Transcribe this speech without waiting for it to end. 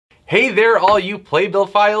Hey there, all you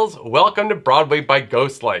Playbillphiles! Welcome to Broadway by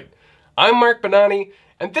Ghostlight. I'm Mark Bonanni,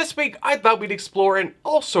 and this week I thought we'd explore an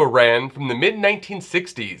also-ran from the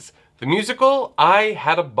mid-1960s, the musical I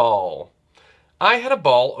Had a Ball. I Had a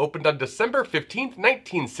Ball opened on December 15,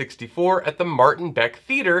 1964 at the Martin Beck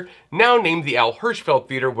Theatre, now named the Al Hirschfeld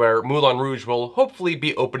Theatre, where Moulin Rouge will hopefully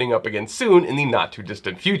be opening up again soon in the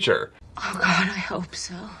not-too-distant future. Oh God, I hope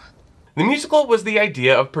so. The musical was the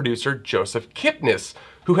idea of producer Joseph Kipnis,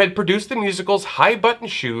 who had produced the musicals High Button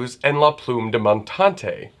Shoes and La Plume de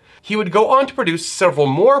Montante. He would go on to produce several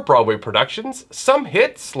more Broadway productions, some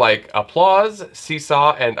hits like Applause,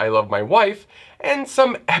 Seesaw, and I Love My Wife, and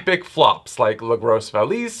some epic flops like La Grosse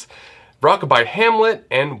Valise, Rockabye Hamlet,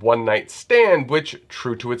 and One Night Stand, which,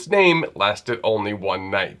 true to its name, lasted only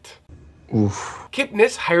one night. Oof.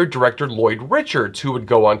 Kipnis hired director Lloyd Richards, who would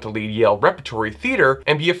go on to lead Yale Repertory Theatre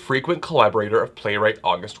and be a frequent collaborator of playwright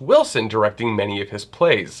August Wilson, directing many of his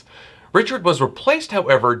plays. Richard was replaced,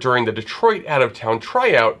 however, during the Detroit out-of-town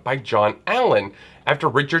tryout by John Allen, after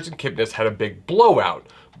Richards and Kipnis had a big blowout,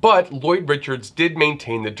 but Lloyd Richards did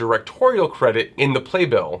maintain the directorial credit in the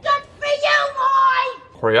playbill. Good for you, boy!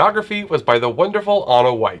 Choreography was by the wonderful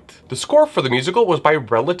Anna White. The score for the musical was by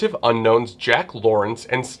relative unknowns Jack Lawrence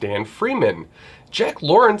and Stan Freeman. Jack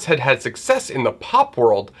Lawrence had had success in the pop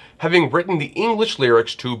world, having written the English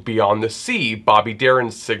lyrics to Beyond the Sea, Bobby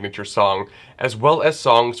Darin's signature song, as well as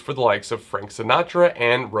songs for the likes of Frank Sinatra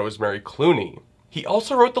and Rosemary Clooney. He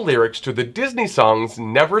also wrote the lyrics to the Disney songs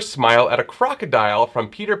Never Smile at a Crocodile from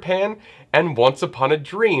Peter Pan and Once Upon a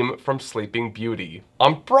Dream from Sleeping Beauty.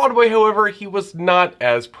 On Broadway, however, he was not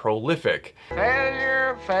as prolific.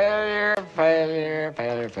 Failure, failure, failure,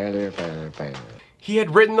 failure, failure, failure, failure. He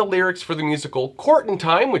had written the lyrics for the musical Court in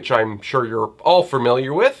Time, which I'm sure you're all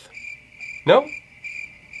familiar with. No?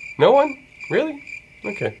 No one? Really?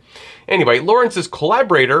 Okay. Anyway, Lawrence's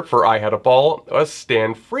collaborator for I Had a Ball was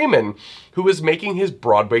Stan Freeman, who was making his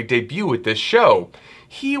Broadway debut with this show.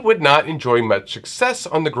 He would not enjoy much success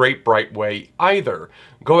on The Great Bright Way either,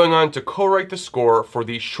 going on to co-write the score for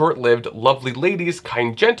the short-lived Lovely Ladies,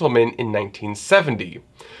 Kind Gentlemen in 1970.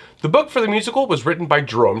 The book for the musical was written by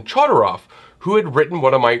Jerome Chodoroff, who had written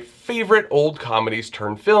one of my favorite old comedies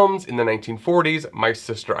turned films in the 1940s, My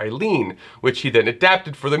Sister Eileen, which he then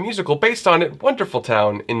adapted for the musical based on it, Wonderful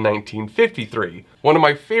Town, in 1953. One of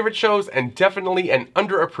my favorite shows and definitely an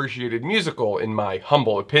underappreciated musical in my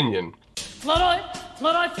humble opinion. Flood-eye,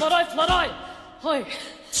 flood-eye, flood-eye, flood-eye. Hoi.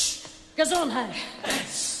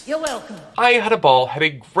 Gesundheit. You're welcome. I Had a Ball had a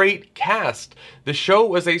great cast. The show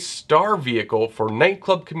was a star vehicle for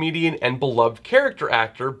nightclub comedian and beloved character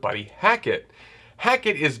actor Buddy Hackett.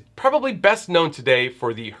 Hackett is probably best known today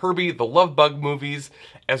for the Herbie the Love Bug movies,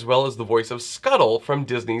 as well as the voice of Scuttle from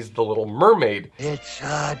Disney's The Little Mermaid. It's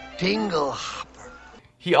a dingle hopper.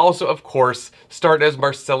 He also, of course, starred as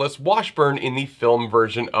Marcellus Washburn in the film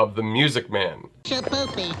version of The Music Man.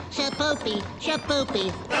 Shapoopy, shapoopy,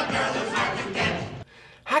 shapoopy.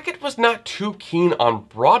 Hackett was not too keen on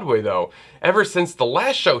Broadway though, ever since the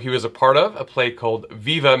last show he was a part of, a play called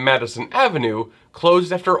Viva Madison Avenue,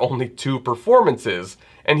 closed after only 2 performances,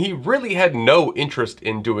 and he really had no interest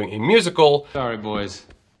in doing a musical. Sorry, boys.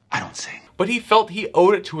 I don't sing. But he felt he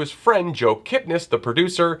owed it to his friend Joe Kipnis, the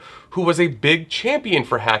producer, who was a big champion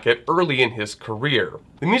for Hackett early in his career.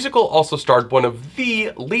 The musical also starred one of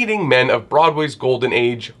the leading men of Broadway's golden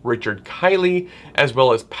age, Richard Kiley, as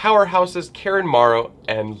well as powerhouses Karen Morrow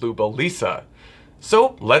and Luba Lisa.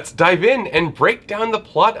 So let's dive in and break down the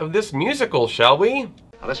plot of this musical, shall we?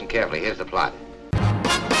 Now listen carefully, here's the plot.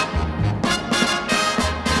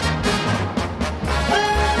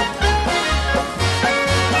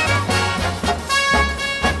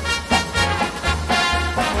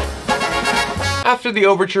 After the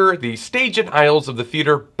overture, the stage and aisles of the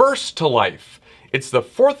theater burst to life. It's the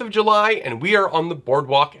 4th of July and we are on the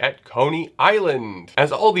boardwalk at Coney Island.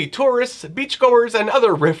 As all the tourists, beachgoers, and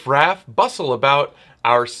other riffraff bustle about,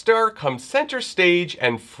 our star comes center stage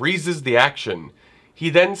and freezes the action. He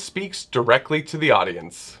then speaks directly to the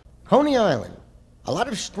audience. Coney Island. A lot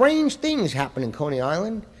of strange things happen in Coney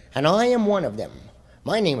Island, and I am one of them.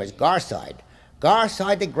 My name is Garside.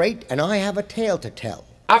 Garside the Great, and I have a tale to tell.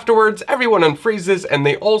 Afterwards, everyone unfreezes and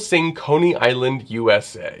they all sing Coney Island,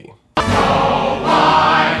 USA.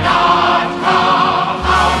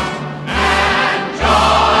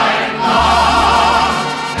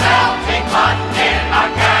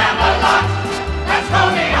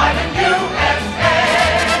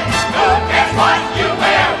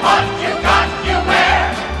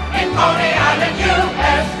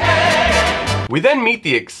 We then meet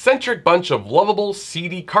the eccentric bunch of lovable,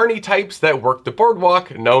 seedy, carny types that work the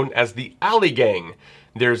boardwalk, known as the Alley Gang.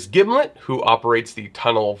 There's Gimlet, who operates the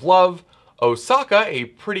Tunnel of Love, Osaka, a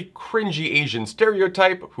pretty cringy Asian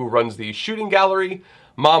stereotype, who runs the shooting gallery,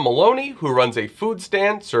 Ma Maloney, who runs a food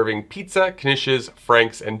stand serving pizza, knishes,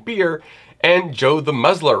 franks, and beer, and Joe the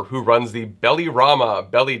Muzzler, who runs the Belly Rama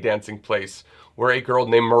belly dancing place, where a girl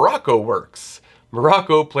named Morocco works.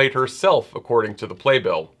 Morocco played herself, according to the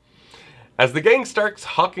playbill. As the gang starts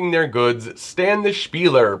hawking their goods, Stan the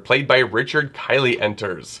Spieler, played by Richard Kiley,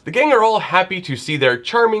 enters. The gang are all happy to see their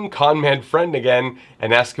charming con-man friend again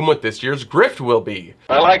and ask him what this year's grift will be.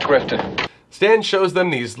 I like grifting. Stan shows them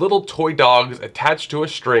these little toy dogs attached to a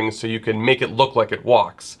string so you can make it look like it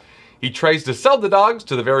walks. He tries to sell the dogs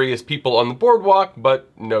to the various people on the boardwalk, but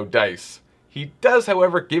no dice. He does,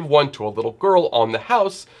 however, give one to a little girl on the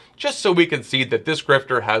house, just so we can see that this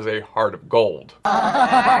grifter has a heart of gold. Our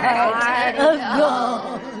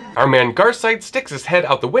man Garside sticks his head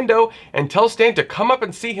out the window and tells Stan to come up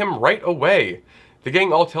and see him right away. The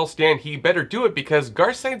gang all tell Stan he better do it because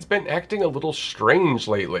Garside's been acting a little strange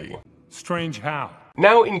lately. Strange how?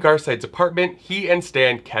 Now in Garside's apartment, he and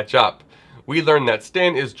Stan catch up. We learn that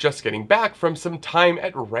Stan is just getting back from some time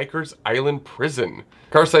at Rikers Island prison.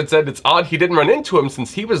 Garside said it's odd he didn't run into him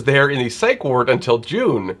since he was there in the psych ward until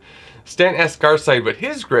June. Stan asks Garside what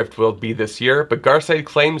his grift will be this year, but Garside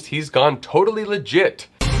claims he's gone totally legit.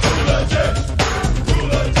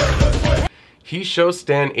 He shows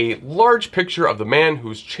Stan a large picture of the man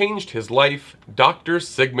who's changed his life, Dr.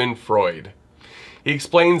 Sigmund Freud. He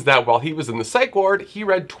explains that while he was in the psych ward, he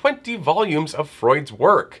read 20 volumes of Freud's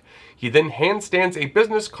work. He then handstands a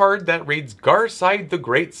business card that reads Garside the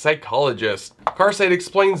Great Psychologist. Garside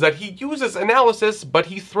explains that he uses analysis, but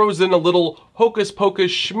he throws in a little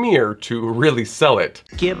hocus-pocus schmear to really sell it.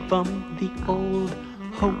 Give 'em the old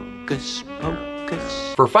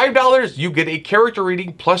hocus-pocus. For $5, you get a character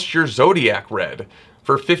reading plus your zodiac read.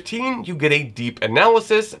 For $15, you get a deep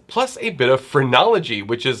analysis plus a bit of phrenology,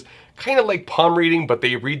 which is kind of like palm reading, but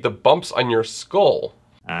they read the bumps on your skull.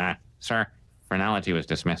 Sir, phrenology was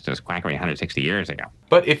dismissed as quackery 160 years ago.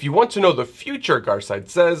 But if you want to know the future, Garside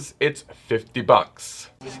says, it's $50.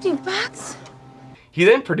 50 bucks? He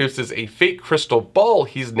then produces a fake crystal ball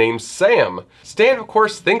he's named Sam. Stan, of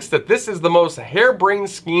course, thinks that this is the most harebrained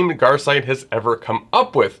scheme Garside has ever come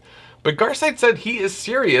up with. But Garside said he is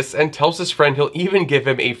serious and tells his friend he'll even give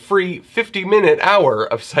him a free 50-minute hour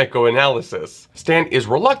of psychoanalysis. Stan is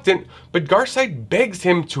reluctant, but Garside begs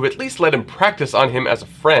him to at least let him practice on him as a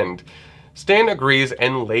friend. Stan agrees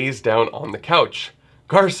and lays down on the couch.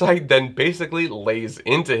 Garside then basically lays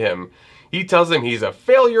into him. He tells him he's a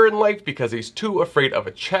failure in life because he's too afraid of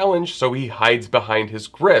a challenge, so he hides behind his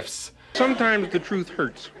grifts. Sometimes the truth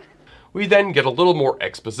hurts. We then get a little more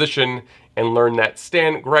exposition and learn that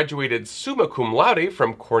Stan graduated summa cum laude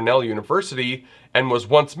from Cornell University and was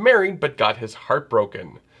once married but got his heart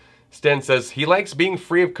broken. Stan says he likes being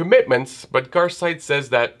free of commitments, but Garside says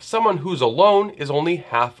that someone who's alone is only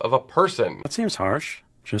half of a person. That seems harsh,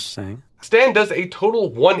 just saying. Stan does a total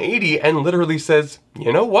 180 and literally says,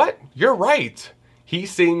 you know what? You're right. He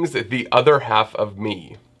sings The Other Half of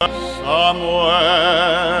Me.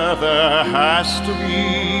 Somewhere there has to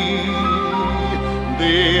be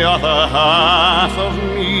the other half of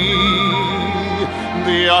me,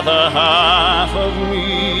 the other half of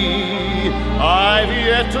me I've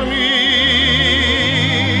yet to meet.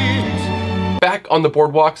 Back on the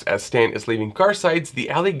boardwalks as Stan is leaving Garside's, the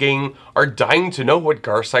alley gang are dying to know what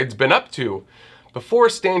Garside's been up to. Before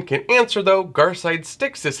Stan can answer though, Garside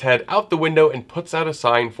sticks his head out the window and puts out a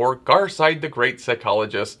sign for Garside the Great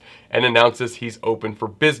Psychologist and announces he's open for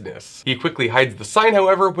business. He quickly hides the sign,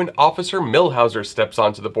 however, when Officer Milhauser steps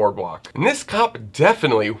onto the boardwalk. And this cop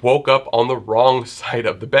definitely woke up on the wrong side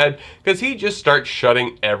of the bed because he just starts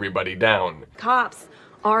shutting everybody down. Cops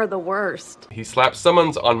are the worst. He slaps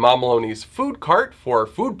summons on Ma Maloney's food cart for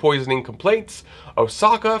food poisoning complaints,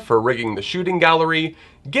 Osaka for rigging the shooting gallery,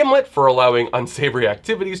 Gimlet for allowing unsavory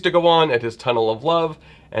activities to go on at his Tunnel of Love,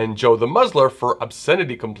 and Joe the Muzzler for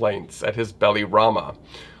obscenity complaints at his Belly Rama,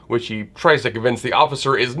 which he tries to convince the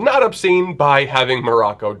officer is not obscene by having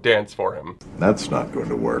Morocco dance for him. That's not going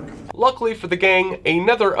to work. Luckily for the gang,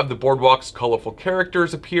 another of the boardwalk's colorful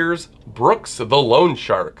characters appears, Brooks the Loan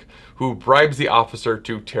Shark, who bribes the officer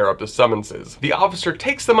to tear up the summonses. The officer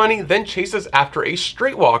takes the money, then chases after a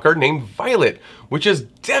streetwalker named Violet, which is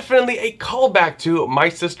definitely a callback to My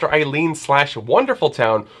Sister Eileen / Wonderful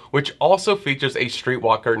Town, which also features a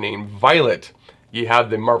streetwalker named Violet. You have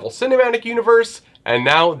the Marvel Cinematic Universe, and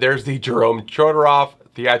now there's the Jerome Chodorov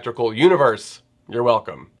theatrical universe. You're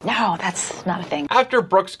welcome. No, that's not a thing. After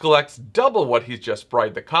Brooks collects double what he's just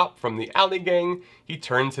bribed the cop from the alley gang, he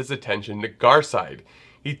turns his attention to Garside.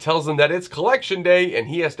 He tells him that it's collection day and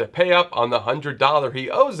he has to pay up on the $100 he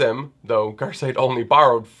owes him, though Garside only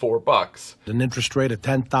borrowed $4. An interest rate of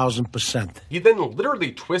 10,000%. He then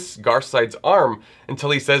literally twists Garside's arm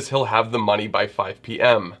until he says he'll have the money by 5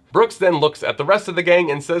 p.m. Brooks then looks at the rest of the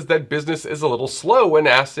gang and says that business is a little slow and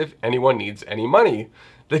asks if anyone needs any money.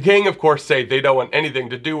 The gang of course say they don't want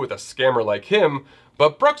anything to do with a scammer like him,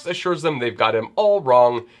 but Brooks assures them they've got him all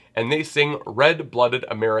wrong and they sing Red-Blooded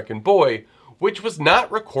American Boy, which was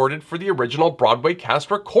not recorded for the original Broadway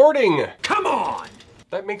cast recording. Come on!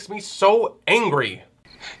 That makes me so angry.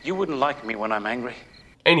 You wouldn't like me when I'm angry.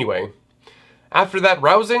 Anyway, after that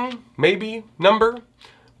rousing, maybe, number,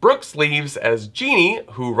 Brooks leaves as Jeannie,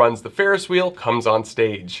 who runs the Ferris wheel, comes on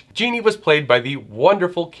stage. Jeannie was played by the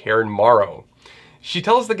wonderful Karen Morrow. She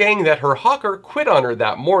tells the gang that her hawker quit on her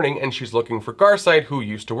that morning and she's looking for Garside, who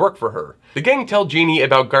used to work for her. The gang tell Jeannie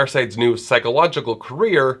about Garside's new psychological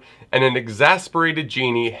career, and an exasperated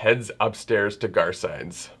Jeannie heads upstairs to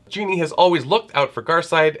Garside's. Jeannie has always looked out for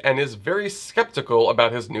Garside and is very skeptical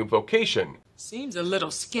about his new vocation. Seems a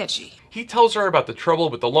little sketchy. He tells her about the trouble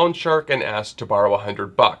with the loan shark and asks to borrow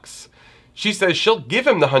 $100. She says she'll give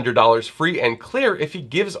him the $100 free and clear if he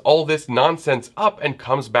gives all this nonsense up and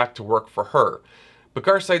comes back to work for her. But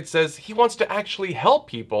Garside says he wants to actually help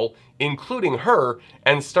people, including her,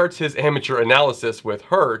 and starts his amateur analysis with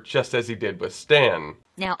her just as he did with Stan.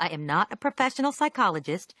 Now, I am not a professional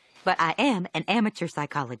psychologist, but I am an amateur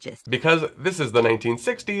psychologist. Because this is the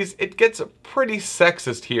 1960s, it gets pretty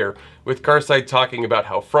sexist here, with Garside talking about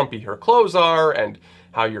how frumpy her clothes are and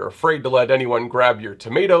how you're afraid to let anyone grab your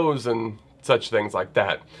tomatoes and such things like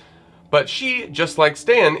that. But she, just like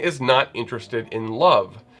Stan, is not interested in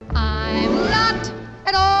love. I'm not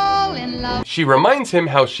at all in love. She reminds him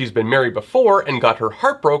how she's been married before and got her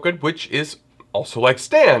heart broken, which is also like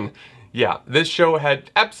Stan. Yeah, this show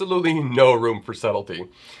had absolutely no room for subtlety.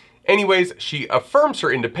 Anyways, she affirms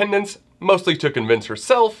her independence, mostly to convince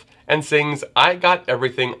herself, and sings I Got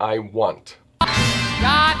Everything I Want.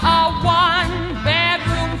 Got a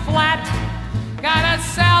one-bedroom flat, got a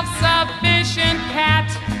self-sufficient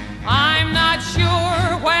cat. I'm not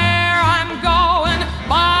sure where I'm going,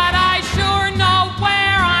 but I sure know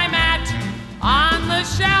where I'm at. On the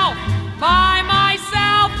shelf, by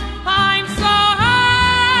myself, I'm so happy,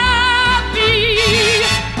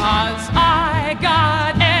 'cause I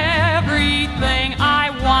got everything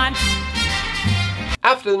I want.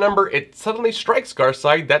 After the number, it suddenly strikes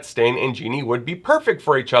Garside that Stan and Jeannie would be perfect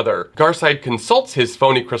for each other. Garside consults his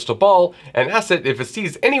phony crystal ball and asks it if it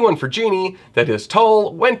sees anyone for Jeannie that is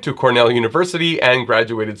tall, went to Cornell University, and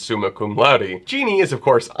graduated summa cum laude. Jeannie is of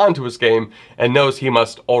course onto his game and knows he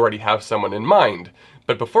must already have someone in mind.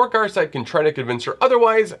 But before Garside can try to convince her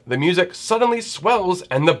otherwise, the music suddenly swells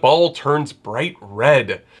and the ball turns bright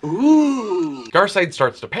red. Ooh. Garside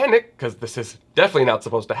starts to panic, because this is definitely not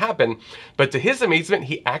supposed to happen, but to his amazement,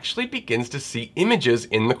 he actually begins to see images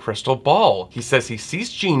in the crystal ball. He says he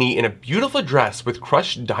sees Jeannie in a beautiful dress with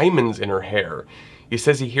crushed diamonds in her hair. He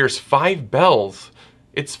says he hears 5 bells.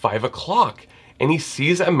 It's 5 o'clock. And he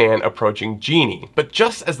sees a man approaching Jeannie. But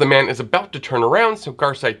just as the man is about to turn around so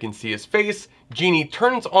Garside can see his face, Jeannie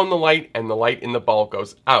turns on the light and the light in the ball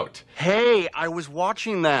goes out. Hey, I was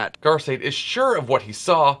watching that. Garside is sure of what he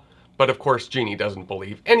saw, but of course Jeannie doesn't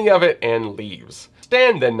believe any of it and leaves.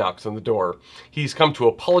 Stan then knocks on the door. He's come to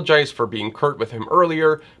apologize for being curt with him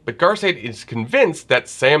earlier, but Garside is convinced that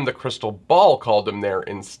Sam the Crystal Ball called him there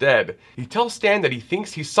instead. He tells Stan that he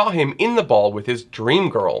thinks he saw him in the ball with his dream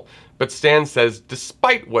girl, but Stan says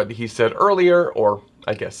despite what he said earlier, or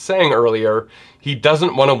I guess sang earlier, he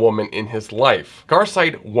doesn't want a woman in his life.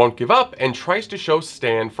 Garside won't give up and tries to show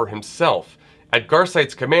Stan for himself. At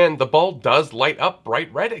Garside's command, the ball does light up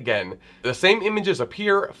bright red again. The same images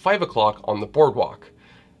appear at 5 o'clock on the boardwalk.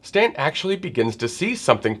 Stan actually begins to see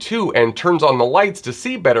something too and turns on the lights to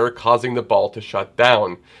see better, causing the ball to shut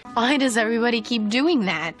down. Why does everybody keep doing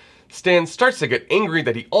that? Stan starts to get angry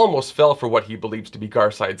that he almost fell for what he believes to be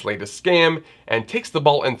Garside's latest scam, and takes the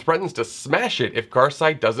ball and threatens to smash it if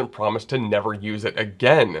Garside doesn't promise to never use it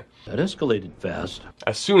again. That escalated fast.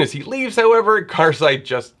 As soon as he leaves, however, Garside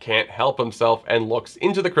just can't help himself and looks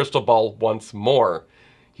into the crystal ball once more.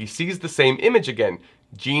 He sees the same image again,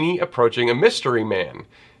 Jeannie approaching a mystery man.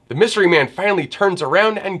 The mystery man finally turns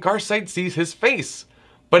around and Garside sees his face.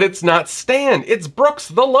 But it's not Stan, it's Brooks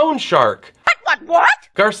the loan shark. What?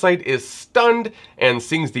 Garside is stunned and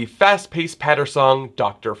sings the fast-paced patter song,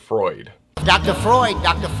 Dr. Freud. Dr. Freud,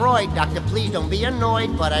 Doctor, please don't be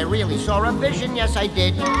annoyed, but I really saw a vision, yes I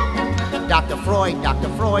did. Dr.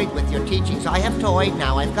 Freud, with your teachings I have toyed,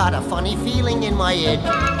 now I've got a funny feeling in my id.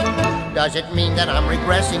 Does it mean that I'm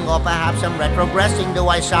regressing, or perhaps I'm retrogressing? Do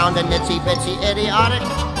I sound a nitsy-bitsy idiotic?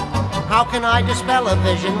 How can I dispel a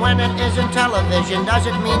vision when it isn't television? Does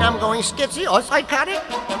it mean I'm going skitsy or psychotic?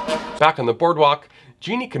 Back on the boardwalk,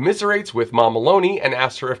 Jeannie commiserates with Ma Maloney and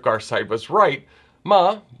asks her if Garside was right.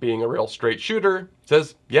 Ma, being a real straight shooter,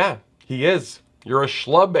 says, yeah, he is. You're a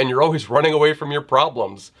schlub and you're always running away from your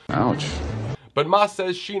problems. Ouch. But Ma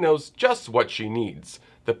says she knows just what she needs.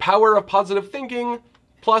 The power of positive thinking,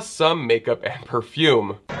 plus some makeup and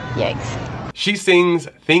perfume. Yikes. She sings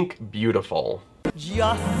Think Beautiful.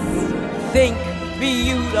 Just think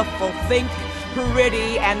beautiful, think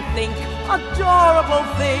pretty, and think adorable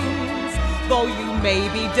things. Though you may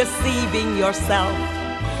be deceiving yourself,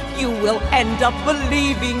 you will end up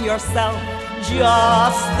believing yourself.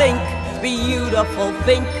 Just think beautiful,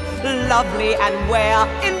 think lovely, and wear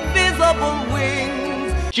invisible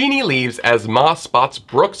wings. Jeannie leaves as Ma spots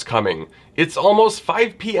Brooks coming. It's almost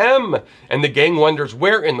 5 p.m. and the gang wonders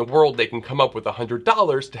where in the world they can come up with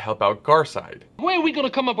 $100 to help out Garside. Where are we gonna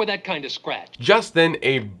come up with that kind of scratch? Just then,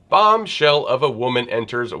 a bombshell of a woman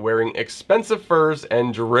enters wearing expensive furs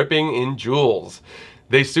and dripping in jewels.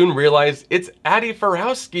 They soon realize it's Addie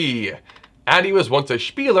Farowski. Addie was once a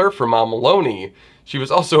spieler for Ma Maloney. She was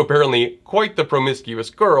also apparently quite the promiscuous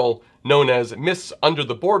girl, known as Miss Under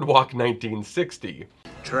the Boardwalk 1960.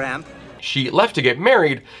 Tramp. She left to get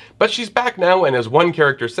married, but she's back now, and as one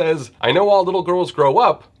character says, I know all little girls grow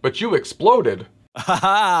up, but you exploded.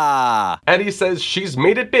 Ha! Addie says she's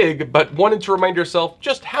made it big, but wanted to remind herself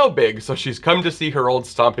just how big, so she's come to see her old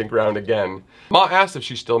stomping ground again. Ma asks if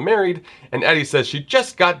she's still married, and Addie says she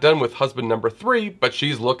just got done with husband number 3, but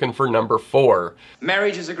she's looking for number 4.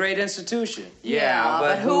 Marriage is a great institution. Yeah,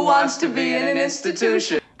 but who wants to be in an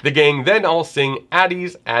institution? The gang then all sing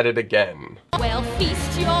Addie's At It Again. Well,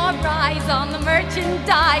 feast your eyes on the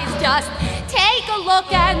merchandise. Just take a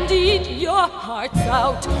look and eat your hearts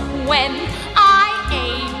out. When I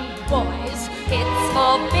aim, boys, it's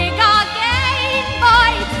for bigger game,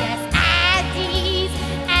 boys. Yes, Addie's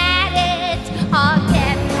At It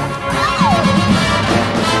Again.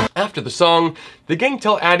 After the song, the gang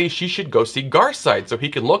tell Addie she should go see Garside so he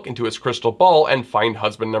can look into his crystal ball and find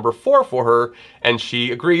husband number 4 for her, and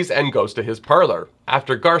she agrees and goes to his parlor.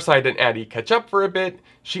 After Garside and Addie catch up for a bit,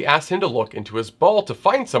 she asks him to look into his ball to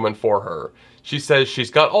find someone for her. She says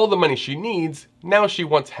she's got all the money she needs, now she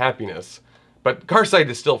wants happiness. But Garside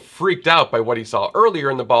is still freaked out by what he saw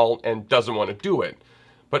earlier in the ball and doesn't want to do it.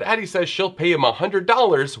 But Addie says she'll pay him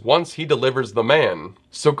 $100 once he delivers the man.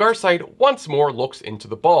 So Garside once more looks into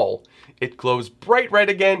the ball. It glows bright red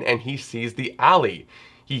again and he sees the alley.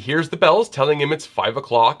 He hears the bells telling him it's 5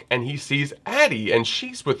 o'clock and he sees Addie and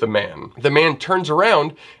she's with the man. The man turns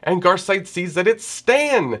around and Garside sees that it's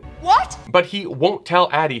Stan. What? But he won't tell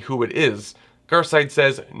Addie who it is. Garside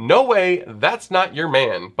says, no way, that's not your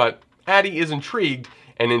man. But Addie is intrigued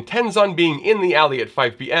and intends on being in the alley at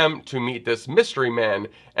 5 p.m. to meet this mystery man,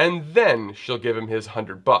 and then she'll give him his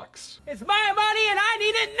 $100. It's my money and I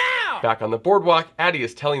need it now! Back on the boardwalk, Addie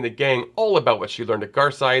is telling the gang all about what she learned at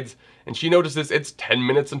Garside's, and she notices it's 10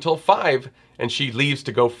 minutes until 5, and she leaves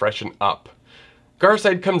to go freshen up.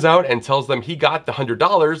 Garside comes out and tells them he got the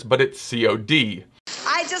 $100, but it's COD.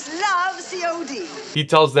 I just love COD. He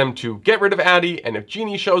tells them to get rid of Addie, and if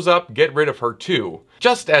Jeannie shows up, get rid of her too.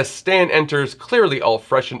 Just as Stan enters, clearly all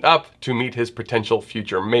freshened up to meet his potential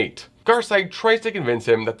future mate. Garside tries to convince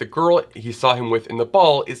him that the girl he saw him with in the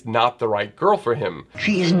ball is not the right girl for him.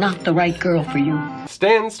 She is not the right girl for you.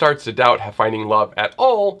 Stan starts to doubt finding love at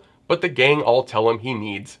all, but the gang all tell him he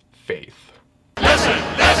needs faith. Listen,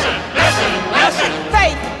 listen, listen, listen.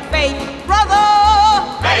 Faith, faith, brother.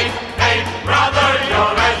 Faith, faith, brother,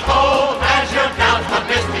 you're as old as your doubts, but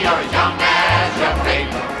misty, you're as young as your faith.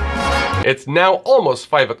 It's now almost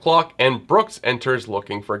 5 o'clock and Brooks enters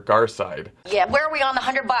looking for Garside. Yeah, where are we on the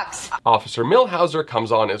 $100? Officer Milhauser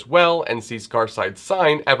comes on as well and sees Garside's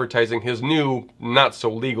sign advertising his new,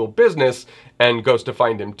 not-so-legal business and goes to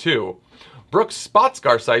find him too. Brooks spots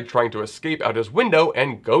Garside trying to escape out his window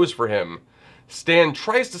and goes for him. Stan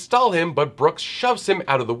tries to stall him, but Brooks shoves him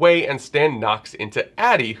out of the way and Stan knocks into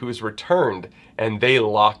Addie, who's returned, and they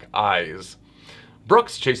lock eyes.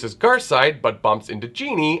 Brooks chases Garside, but bumps into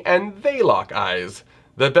Jeannie, and they lock eyes.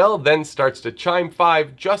 The bell then starts to chime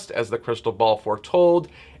 5 just as the crystal ball foretold,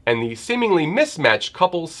 and the seemingly mismatched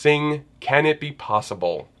couple sing Can It Be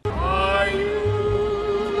Possible? Are you?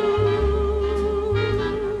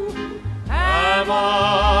 Am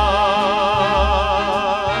I?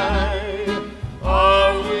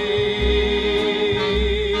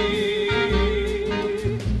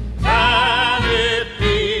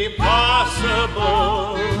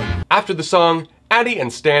 After the song, Addie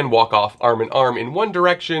and Stan walk off arm in arm in one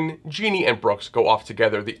direction, Jeannie and Brooks go off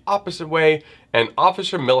together the opposite way, and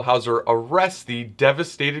Officer Milhouser arrests the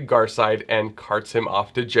devastated Garside and carts him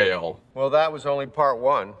off to jail. Well, that was only part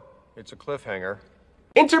one. It's a cliffhanger.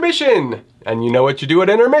 Intermission! And you know what you do at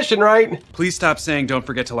intermission, right? Please stop saying don't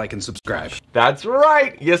forget to like and subscribe. That's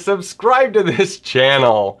right! You subscribe to this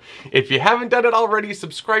channel. If you haven't done it already,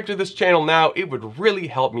 subscribe to this channel now. It would really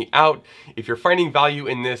help me out. If you're finding value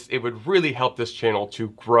in this, it would really help this channel to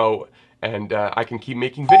grow, and I can keep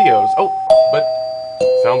making videos. Oh, but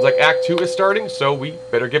sounds like Act 2 is starting, so we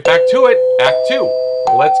better get back to it. Act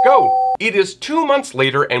 2. Let's go. It is 2 months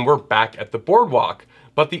later and we're back at the boardwalk,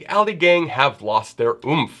 but the alley gang have lost their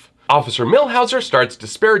oomph. Officer Milhouser starts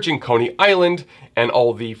disparaging Coney Island and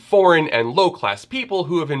all the foreign and low-class people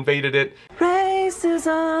who have invaded it.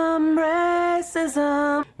 Racism,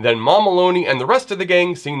 racism. Then Mom Maloney and the rest of the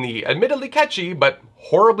gang sing the admittedly catchy but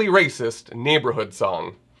horribly racist neighborhood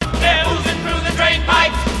song. They're oozing through the drain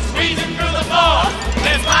pipes, squeezing through the floors.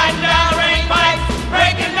 They're sliding down the rain pipes,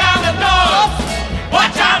 breaking down the doors.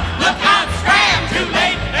 Watch out, look out, scram, too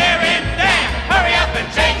late, they're in there. Hurry up and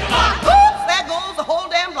change the lock. Oops, there goes the whole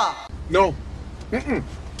damn block. No.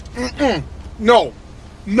 No.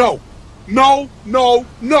 No. No. No.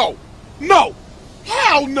 No. No.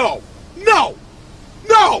 Hell no. No.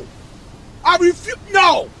 No. I refuse.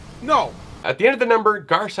 No. No. At the end of the number,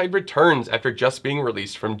 Garside returns after just being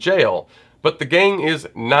released from jail, but the gang is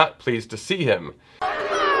not pleased to see him.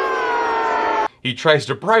 He tries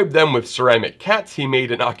to bribe them with ceramic cats he made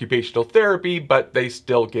in occupational therapy, but they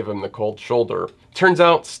still give him the cold shoulder. Turns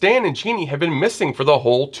out Stan and Jeannie have been missing for the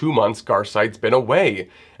whole 2 months Garside's been away,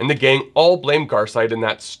 and the gang all blame Garside and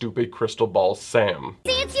that stupid crystal ball Sam.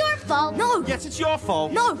 See, it's your fault. No. Yes, it's your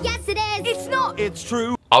fault. No. Yes, it is. It's not. It's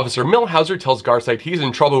true. Officer Milhouser tells Garside he's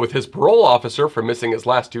in trouble with his parole officer for missing his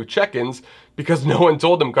last 2 check-ins because no one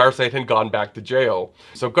told him Garside had gone back to jail.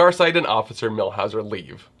 So Garside and Officer Milhouser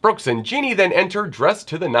leave. Brooks and Jeannie then enter dressed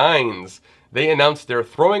to the nines. They announce they're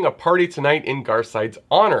throwing a party tonight in Garside's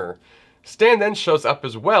honor. Stan then shows up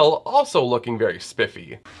as well, also looking very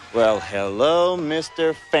spiffy. Well, hello,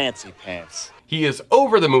 Mr. Fancy Pants. He is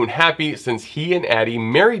over the moon happy since he and Addie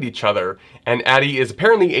married each other, and Addie is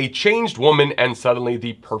apparently a changed woman and suddenly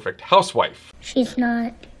the perfect housewife. She's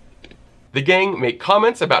not. The gang make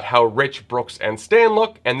comments about how rich Brooks and Stan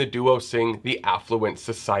look, and the duo sing The Affluent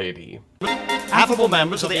Society. Affable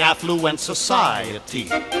members of the Affluent Society.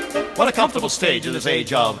 What a comfortable stage in this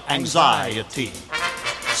age of anxiety.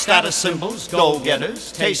 Status symbols,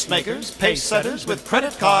 go-getters, tastemakers, pace-setters with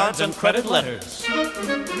credit cards and credit letters.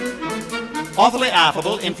 Awfully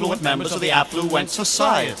affable, influent members of the Affluent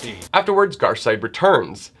Society. Afterwards, Garside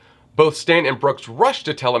returns. Both Stan and Brooks rush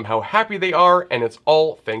to tell him how happy they are, and it's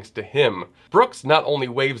all thanks to him. Brooks not only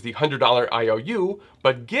waives the $100 IOU,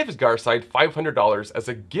 but gives Garside $500 as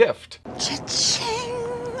a gift. Cha-ching!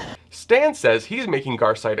 Stan says he's making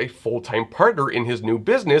Garside a full-time partner in his new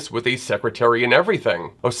business with a secretary and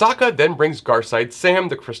everything. Osaka then brings Garside Sam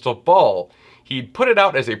the crystal ball. He'd put it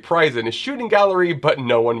out as a prize in his shooting gallery, but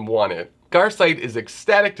no one won it. Garside is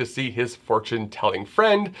ecstatic to see his fortune-telling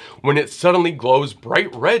friend when it suddenly glows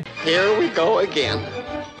bright red. Here we go again.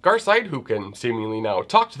 Garside, who can seemingly now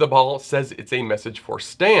talk to the ball, says it's a message for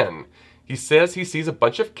Stan. He says he sees a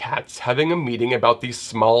bunch of cats having a meeting about these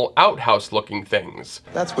small outhouse-looking things.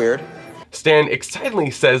 That's weird. Stan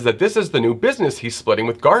excitedly says that this is the new business he's splitting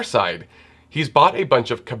with Garside. He's bought a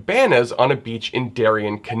bunch of cabanas on a beach in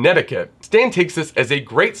Darien, Connecticut. Stan takes this as a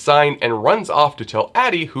great sign and runs off to tell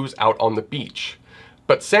Addie who's out on the beach.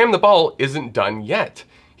 But Sam the Ball isn't done yet.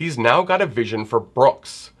 He's now got a vision for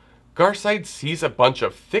Brooks. Garside sees a bunch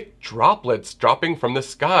of thick droplets dropping from the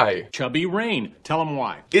sky. Chubby rain. Tell him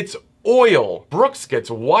why. It's oil. Brooks gets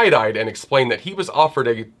wide-eyed and explained that he was offered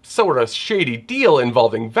a sort of shady deal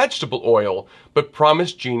involving vegetable oil, but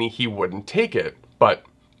promised Jeannie he wouldn't take it. But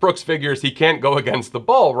Brooks figures he can't go against the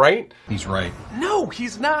ball, right? He's right. No,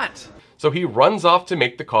 he's not. So he runs off to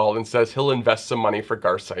make the call and says he'll invest some money for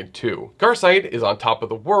Garside too. Garside is on top of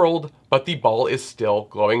the world, but the ball is still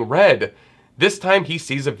glowing red. This time he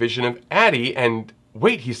sees a vision of Addie and,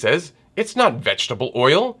 wait, he says, it's not vegetable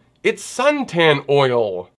oil, it's suntan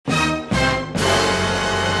oil.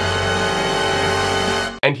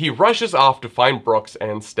 And he rushes off to find Brooks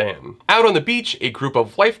and Stan. Out on the beach, a group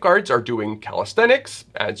of lifeguards are doing calisthenics,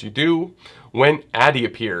 as you do, when Addie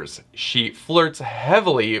appears. She flirts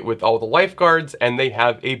heavily with all the lifeguards and they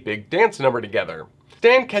have a big dance number together.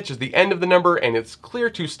 Stan catches the end of the number and it's clear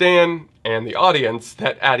to Stan and the audience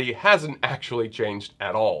that Addie hasn't actually changed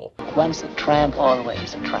at all. Once a tramp,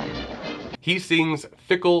 always a tramp. he sings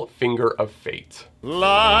Fickle Finger of Fate.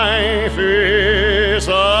 Life is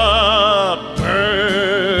a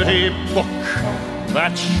dirty book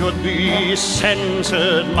that should be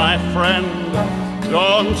censored, my friend.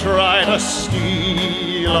 Don't try to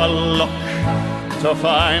steal a look to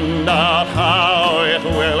find out how it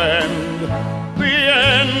will end. The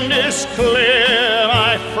end is clear,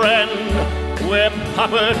 my friend. We're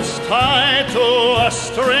puppets tied to a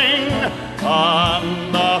string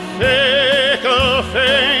on the fickle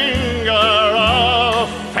finger of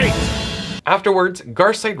fate. Afterwards,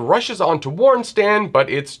 Garside rushes on to warn Stan, but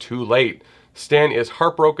it's too late. Stan is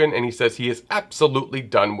heartbroken and he says he is absolutely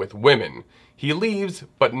done with women. He leaves,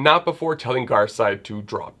 but not before telling Garside to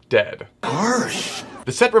drop dead. Harsh.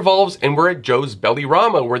 The set revolves and we're at Joe's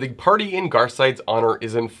Belly-Rama, where the party in Garside's honor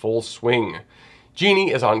is in full swing.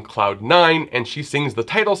 Jeannie is on cloud 9 and she sings the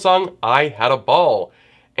title song, I Had a Ball.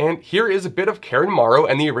 And here is a bit of Karen Morrow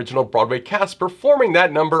and the original Broadway cast performing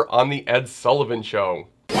that number on the Ed Sullivan Show.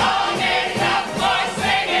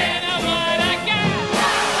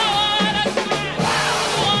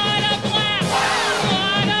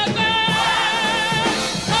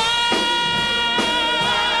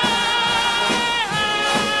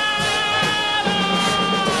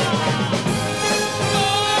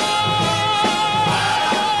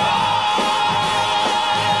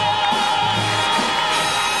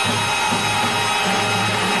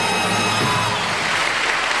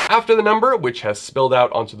 After the number, which has spilled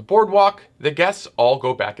out onto the boardwalk, the guests all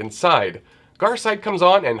go back inside. Garside comes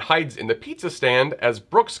on and hides in the pizza stand as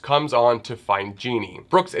Brooks comes on to find Jeannie.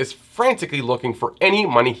 Brooks is frantically looking for any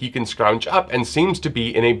money he can scrounge up and seems to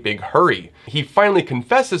be in a big hurry. He finally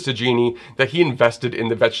confesses to Jeannie that he invested in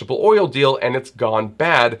the vegetable oil deal and it's gone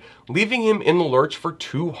bad, leaving him in the lurch for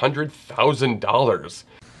 $200,000.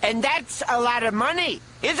 And that's a lot of money,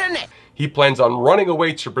 isn't it? He plans on running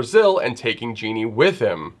away to Brazil and taking Jeannie with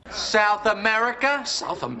him. South America?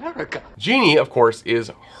 South America. Jeannie, of course,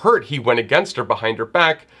 is hurt he went against her behind her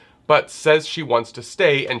back, but says she wants to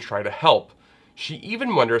stay and try to help. She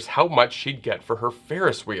even wonders how much she'd get for her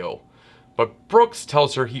Ferris wheel. But Brooks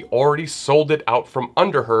tells her he already sold it out from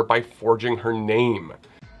under her by forging her name.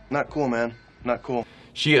 Not cool, man. Not cool.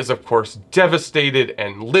 She is, of course, devastated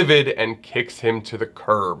and livid and kicks him to the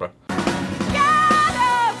curb.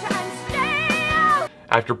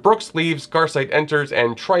 After Brooks leaves, Garside enters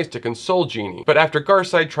and tries to console Jeannie. But after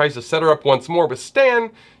Garside tries to set her up once more with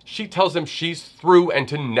Stan, she tells him she's through and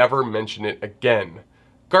to never mention it again.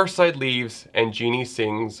 Garside leaves and Jeannie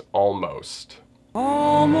sings Almost.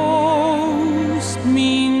 Almost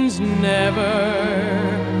means never.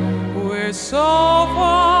 We're so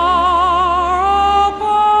far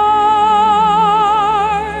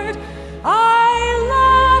apart. I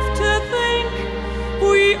love to think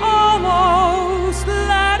we almost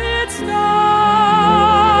let it start.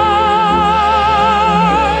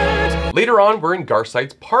 Later on, we're in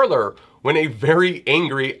Garside's parlor when a very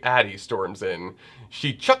angry Addie storms in.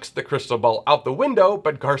 She chucks the crystal ball out the window,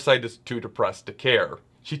 but Garside is too depressed to care.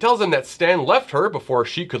 She tells him that Stan left her before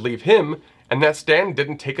she could leave him, and that Stan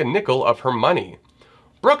didn't take a nickel of her money.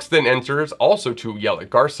 Brooks then enters, also to yell at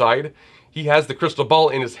Garside. He has the crystal ball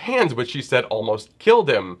in his hands, which she said almost killed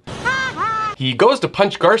him. He goes to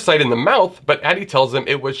punch Garside in the mouth, but Addie tells him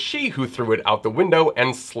it was she who threw it out the window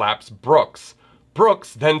and slaps Brooks.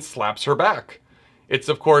 Brooks then slaps her back. It's,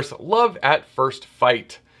 of course, love at first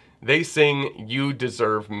fight. They sing You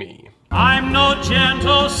Deserve Me. I'm no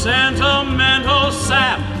gentle, sentimental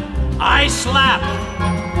sap. I slap.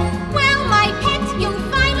 Well, my pet, you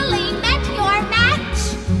finally met your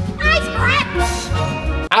match. I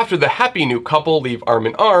scratch. After the happy new couple leave arm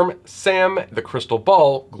in arm, Sam, the crystal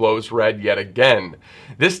ball, glows red yet again.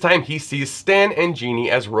 This time he sees Stan and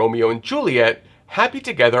Jeannie as Romeo and Juliet, happy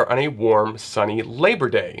together on a warm, sunny Labor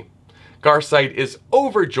Day. Garside is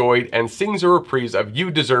overjoyed and sings a reprise of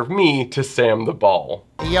You Deserve Me to Sam the Ball.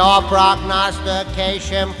 Your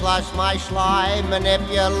prognostication plus my sly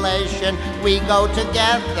manipulation, we go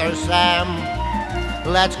together, Sam.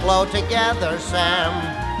 Let's glow together,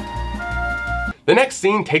 Sam. The next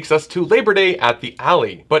scene takes us to Labor Day at the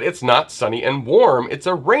alley, but it's not sunny and warm, it's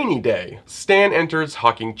a rainy day. Stan enters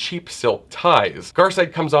hawking cheap silk ties.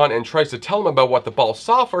 Garside comes on and tries to tell him about what the ball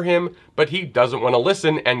saw for him, but he doesn't want to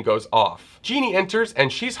listen and goes off. Jeannie enters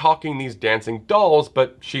and she's hawking these dancing dolls,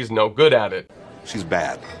 but she's no good at it. She's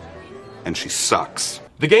bad, and she sucks.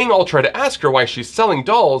 The gang all try to ask her why she's selling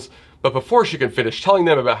dolls, but before she can finish telling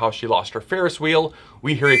them about how she lost her Ferris wheel,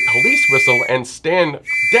 we hear a police whistle and Stan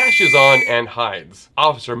dashes on and hides.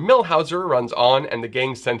 Officer Milhauser runs on and the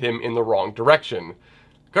gang send him in the wrong direction.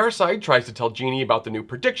 Garside tries to tell Jeannie about the new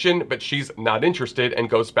prediction, but she's not interested and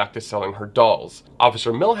goes back to selling her dolls.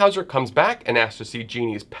 Officer Milhauser comes back and asks to see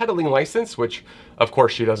Jeannie's peddling license, which of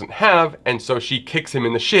course she doesn't have, and so she kicks him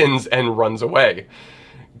in the shins and runs away.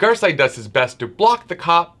 Garside does his best to block the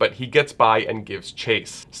cop, but he gets by and gives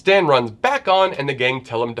chase. Stan runs back on and the gang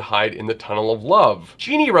tell him to hide in the Tunnel of Love.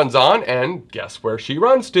 Jeannie runs on and guess where she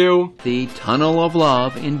runs to? The Tunnel of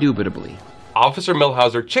Love, indubitably. Officer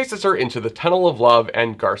Milhauser chases her into the Tunnel of Love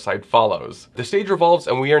and Garside follows. The stage revolves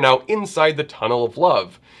and we are now inside the Tunnel of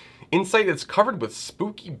Love. Inside it's covered with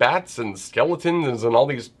spooky bats and skeletons and all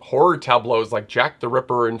these horror tableaus like Jack the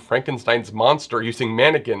Ripper and Frankenstein's monster using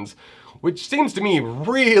mannequins, which seems to me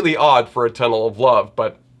really odd for a Tunnel of Love,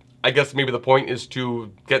 but I guess maybe the point is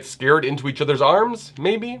to get scared into each other's arms,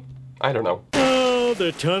 maybe? I don't know. Oh,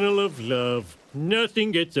 the Tunnel of Love.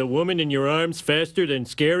 Nothing gets a woman in your arms faster than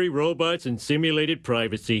scary robots and simulated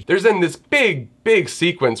privacy. There's then this big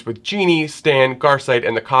sequence with Jeannie, Stan, Garside,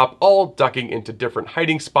 and the cop all ducking into different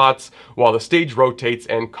hiding spots while the stage rotates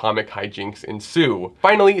and comic hijinks ensue.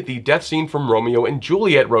 Finally, the death scene from Romeo and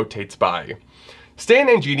Juliet rotates by. Stan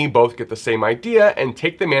and Jeannie both get the same idea and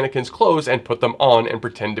take the mannequins' clothes and put them on and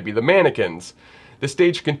pretend to be the mannequins. The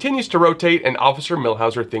stage continues to rotate and Officer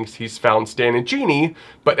Milhauser thinks he's found Stan and Jeannie,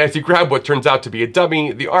 but as he grabs what turns out to be a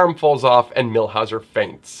dummy, the arm falls off and Milhauser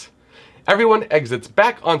faints. Everyone exits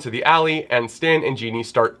back onto the alley and Stan and Jeannie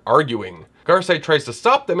start arguing. Garside tries to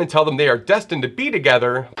stop them and tell them they are destined to be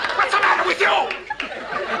together. What's the matter with you?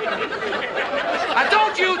 Now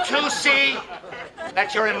don't you two see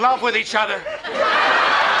that you're in love with each other?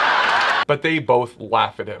 But they both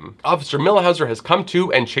laugh at him. Officer Milhauser has come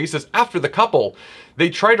to and chases after the couple. They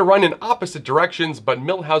try to run in opposite directions, but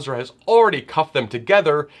Milhauser has already cuffed them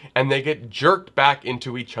together and they get jerked back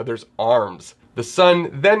into each other's arms. The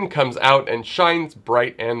sun then comes out and shines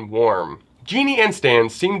bright and warm. Jeannie and Stan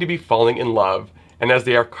seem to be falling in love, and as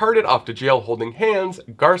they are carted off to jail holding hands,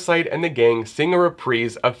 Garside and the gang sing a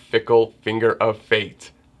reprise of Fickle Finger of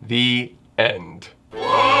Fate. The end.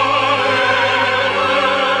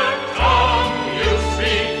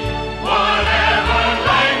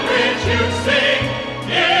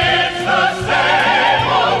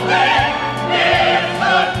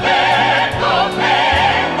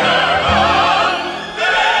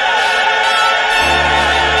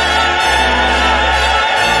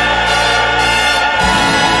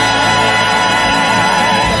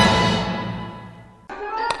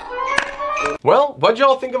 Well, what'd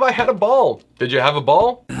y'all think of I Had a Ball? Did you have a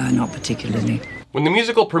ball? Not particularly. When the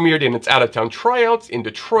musical premiered in its out-of-town tryouts in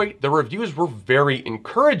Detroit, the reviews were very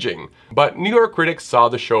encouraging, but New York critics saw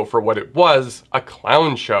the show for what it was, a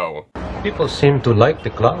clown show. People seem to like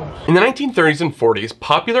the clowns. In the 1930s and 40s,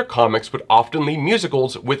 popular comics would often lead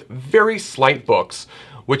musicals with very slight books,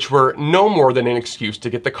 which were no more than an excuse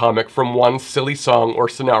to get the comic from one silly song or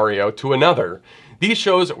scenario to another. These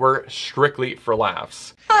shows were strictly for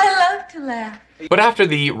laughs. I love to laugh. But after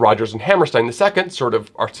the Rodgers and Hammerstein II sort of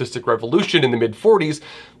artistic revolution in the mid-40s,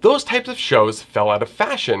 those types of shows fell out of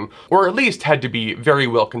fashion, or at least had to be very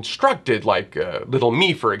well constructed, like Little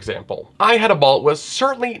Me, for example. I Had a Ball was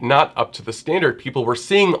certainly not up to the standard people were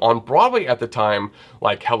seeing on Broadway at the time,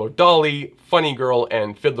 like Hello Dolly, Funny Girl,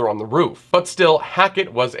 and Fiddler on the Roof. But still,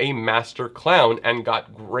 Hackett was a master clown and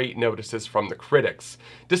got great notices from the critics,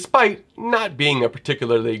 despite not being a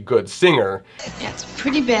particularly good singer. That's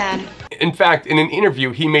pretty bad. In fact, in an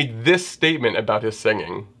interview, he made this statement about his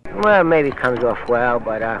singing. Well, maybe it comes off well,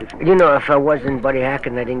 but, you know, if I wasn't Buddy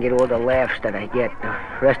Hackett and I didn't get all the laughs that I get,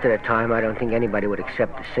 the rest of the time I don't think anybody would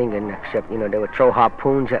accept the singing, except, you know, they would throw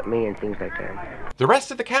harpoons at me and things like that. The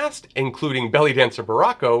rest of the cast, including belly dancer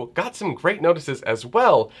Baracco, got some great notices as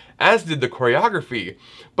well, as did the choreography,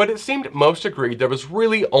 but it seemed most agreed there was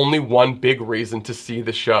really only one big reason to see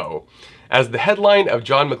the show. As the headline of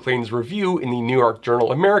John McClane's review in the New York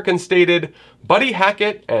Journal American stated, Buddy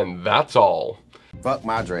Hackett and that's all. Fuck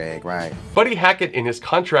my drag, right? Buddy Hackett in his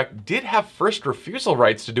contract did have first refusal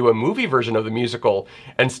rights to do a movie version of the musical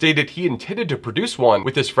and stated he intended to produce one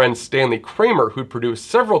with his friend Stanley Kramer, who'd produced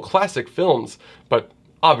several classic films, but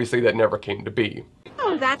obviously that never came to be.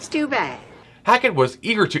 Oh, that's too bad. Hackett was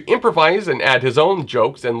eager to improvise and add his own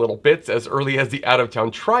jokes and little bits as early as the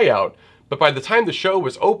out-of-town tryout, but by the time the show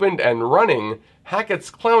was opened and running, Hackett's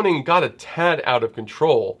clowning got a tad out of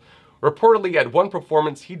control. Reportedly, at one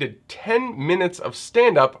performance, he did 10 minutes of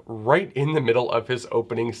stand-up right in the middle of his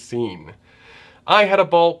opening scene. I Had a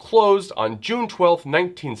Ball closed on June 12,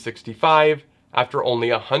 1965, after only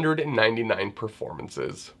 199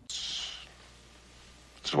 performances.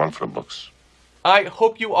 It's one for the books. I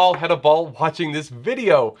hope you all had a ball watching this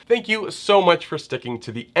video. Thank you so much for sticking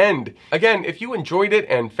to the end. Again, if you enjoyed it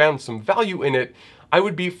and found some value in it, I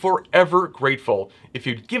would be forever grateful if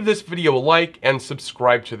you'd give this video a like and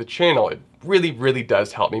subscribe to the channel. It really, really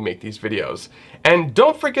does help me make these videos. And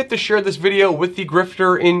don't forget to share this video with the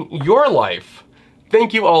grifter in your life.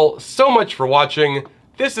 Thank you all so much for watching.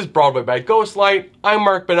 This is Broadway by Ghostlight. I'm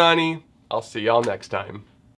Mark Benani. I'll see y'all next time.